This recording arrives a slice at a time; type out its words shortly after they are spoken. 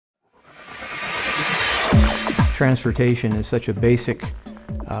Transportation is such a basic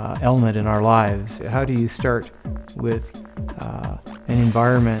element in our lives. How do you start with an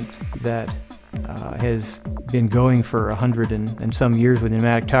environment that has been going for 100 and some years with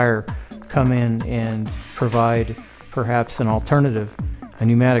pneumatic tire, come in and provide perhaps an alternative? A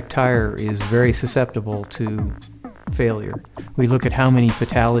pneumatic tire is very susceptible to failure. We look at how many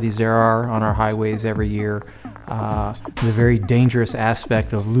fatalities there are on our highways every year, the very dangerous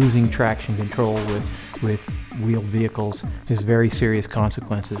aspect of losing traction control with wheeled vehicles is very serious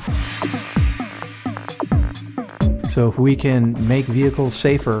consequences. So if we can make vehicles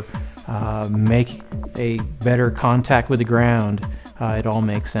safer, make a better contact with the ground, it all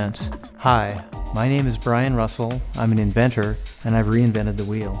makes sense. Hi, my name is Brian Russell. I'm an inventor, and I've reinvented the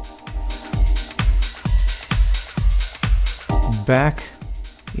wheel. Back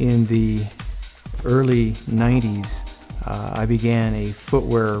in the early 90s, I began a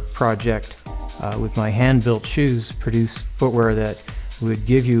footwear project with my hand-built shoes, produce footwear that would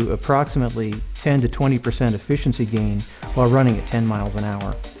give you approximately 10 to 20% efficiency gain while running at 10 miles an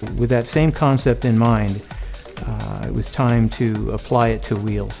hour. With that same concept in mind, it was time to apply it to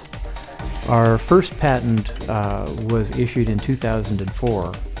wheels. Our first patent was issued in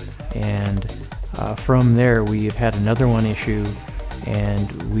 2004, and from there we have had another one issued,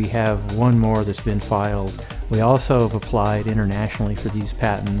 and we have one more that's been filed. We also have applied internationally for these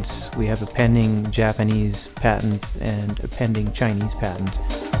patents. We have a pending Japanese patent and a pending Chinese patent.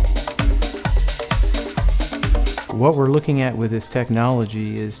 What we're looking at with this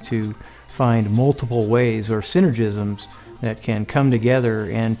technology is to find multiple ways or synergisms that can come together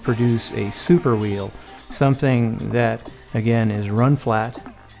and produce a super wheel, something that again is run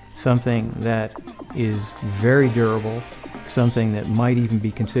flat, something that is very durable, something that might even be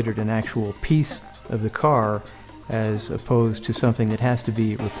considered an actual piece of the car as opposed to something that has to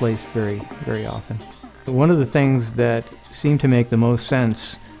be replaced very, very often. One of the things that seemed to make the most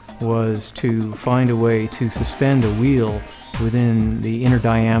sense was to find a way to suspend a wheel within the inner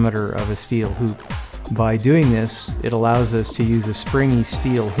diameter of a steel hoop. By doing this, it allows us to use a springy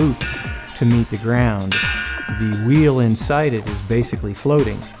steel hoop to meet the ground. The wheel inside it is basically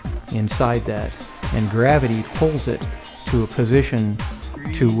floating inside that, and gravity pulls it to a position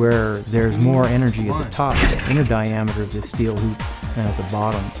to where there's more energy at the top, the inner diameter of this steel hoop, than at the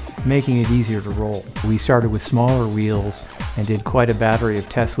bottom, making it easier to roll. We started with smaller wheels and did quite a battery of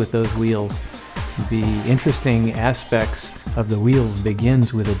tests with those wheels. The interesting aspects of the wheels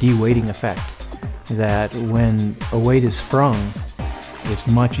begins with a de-weighting effect, that when a weight is sprung, it's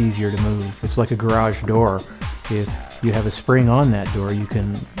much easier to move. It's like a garage door. If you have a spring on that door, you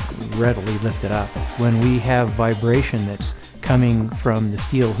can readily lift it up. When we have vibration that's coming from the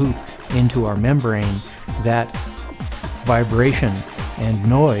steel hoop into our membrane, that vibration and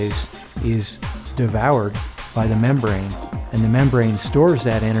noise is devoured by the membrane, and the membrane stores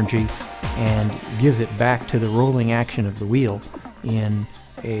that energy and gives it back to the rolling action of the wheel in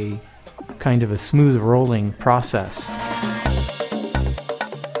a kind of a smooth rolling process.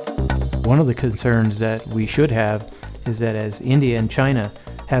 One of the concerns that we should have is that as India and China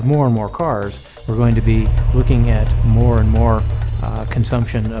have more and more cars, we're going to be looking at more and more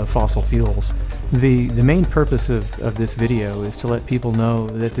consumption of fossil fuels. The main purpose of this video is to let people know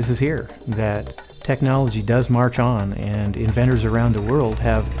that this is here, that technology does march on, and inventors around the world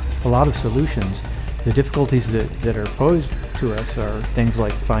have a lot of solutions. The difficulties that are posed to us are things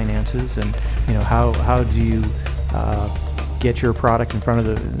like finances, and how do you get your product in front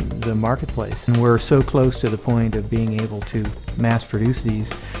of the marketplace. And we're so close to the point of being able to mass produce these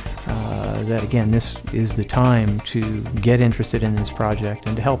that again, this is the time to get interested in this project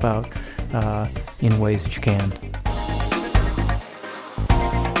and to help out in ways that you can.